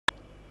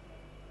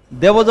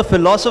There was a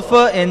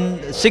philosopher in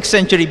 6th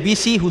century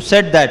BC who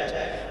said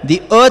that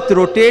the earth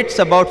rotates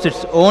about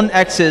its own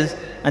axis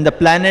and the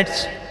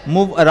planets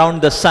move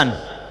around the sun.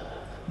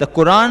 The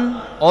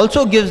Quran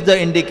also gives the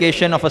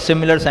indication of a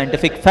similar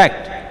scientific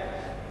fact.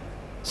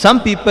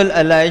 Some people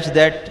allege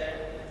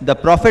that the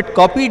Prophet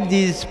copied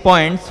these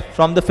points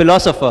from the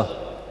philosopher.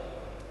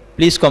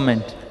 Please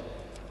comment.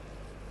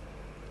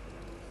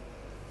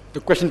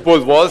 The question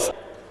posed was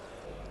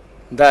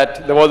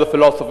that there was a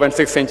philosopher in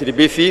 6th century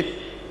BC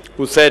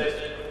who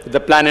said the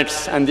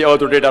planets and the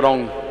earth rotate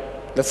around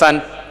the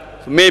sun.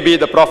 So maybe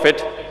the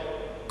Prophet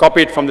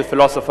copied from the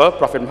philosopher,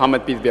 Prophet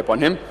Mohamed, peace be upon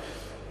him.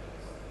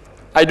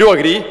 I do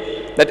agree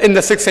that in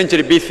the 6th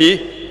century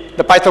BC,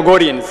 the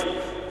Pythagoreans,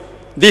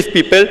 these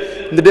people,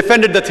 they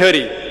defended the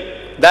theory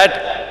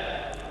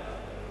that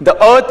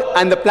the earth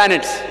and the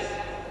planets,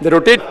 they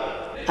rotate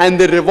and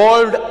they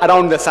revolved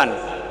around the sun.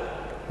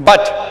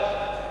 But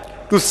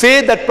to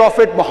say that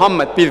Prophet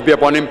Mohammed, peace be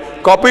upon him,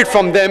 copied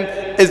from them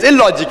is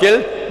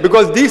illogical,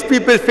 because these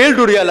people fail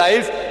to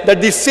realize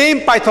that the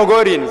same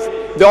Pythagoreans,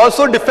 they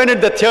also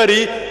defended the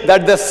theory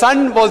that the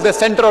sun was the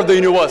center of the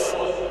universe.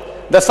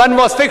 The sun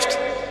was fixed.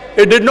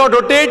 It did not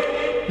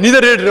rotate,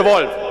 neither did it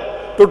revolve.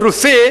 So to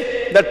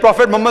say that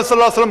Prophet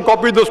Muhammad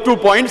copied those 2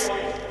 points,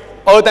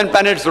 earth and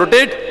planets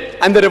rotate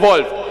and they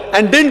revolve,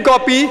 and didn't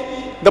copy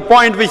the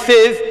point which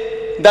says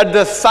that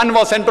the sun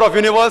was center of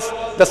universe,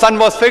 the sun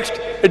was fixed,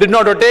 it did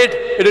not rotate,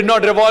 it did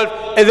not revolve,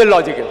 is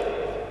illogical.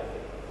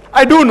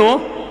 I do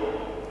know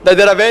that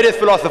there are various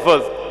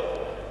philosophers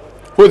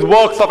whose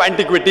works of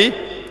antiquity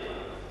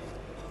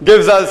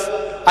gives us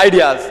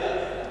ideas,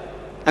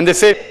 and they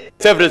say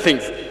several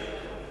things.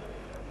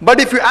 But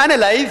if you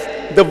analyze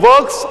the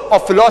works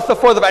of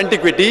philosophers of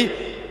antiquity,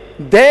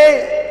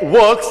 their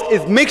works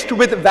is mixed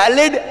with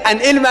valid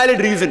and invalid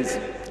reasons,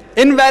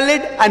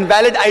 invalid and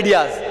valid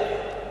ideas.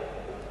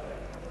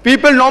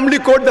 People normally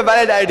quote the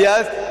valid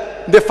ideas,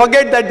 they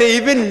forget that they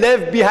even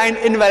left behind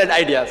invalid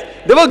ideas.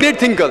 They were great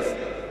thinkers.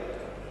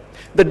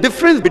 The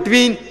difference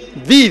between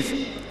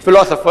these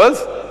philosophers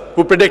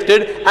who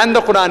predicted and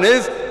the Quran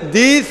is,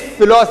 these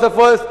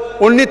philosophers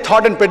only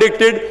thought and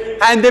predicted,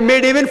 and they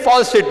made even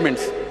false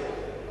statements.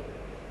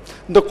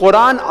 The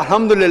Quran,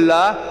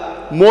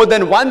 alhamdulillah, more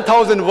than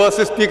 1,000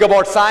 verses speak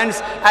about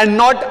science and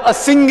not a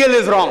single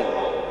is wrong.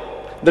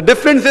 The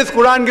difference is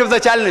Quran gives a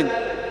challenge.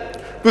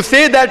 To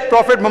say that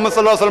Prophet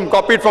Muhammad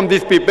copied from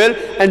these people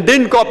and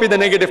didn't copy the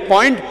negative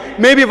point,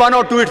 maybe 1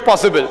 or 2 it's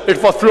possible,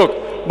 it was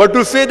fluke. But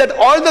to say that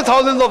all the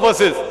thousands of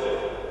verses,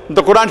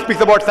 the Quran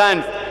speaks about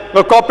science,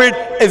 were copied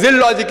is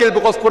illogical,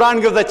 because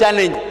Quran gives a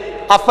challenge.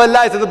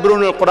 أَفَلَّا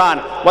يَتَدَبَّرُونَ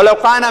الْقُرْآنَ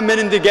وَلَوْ كَانَ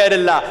مِنْ عِنْدِ غَيْرِ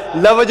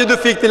اللَّهِ لَوَجَدُوا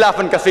فِيهِ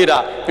اخْتِلَافًا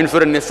كَثِيرًا. In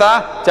Surah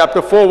Nisa,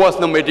 chapter 4, verse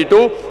number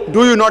 82,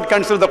 do you not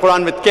consider the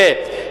Quran with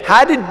care?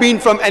 Had it been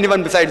from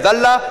anyone besides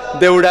Allah,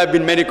 there would have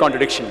been many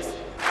contradictions.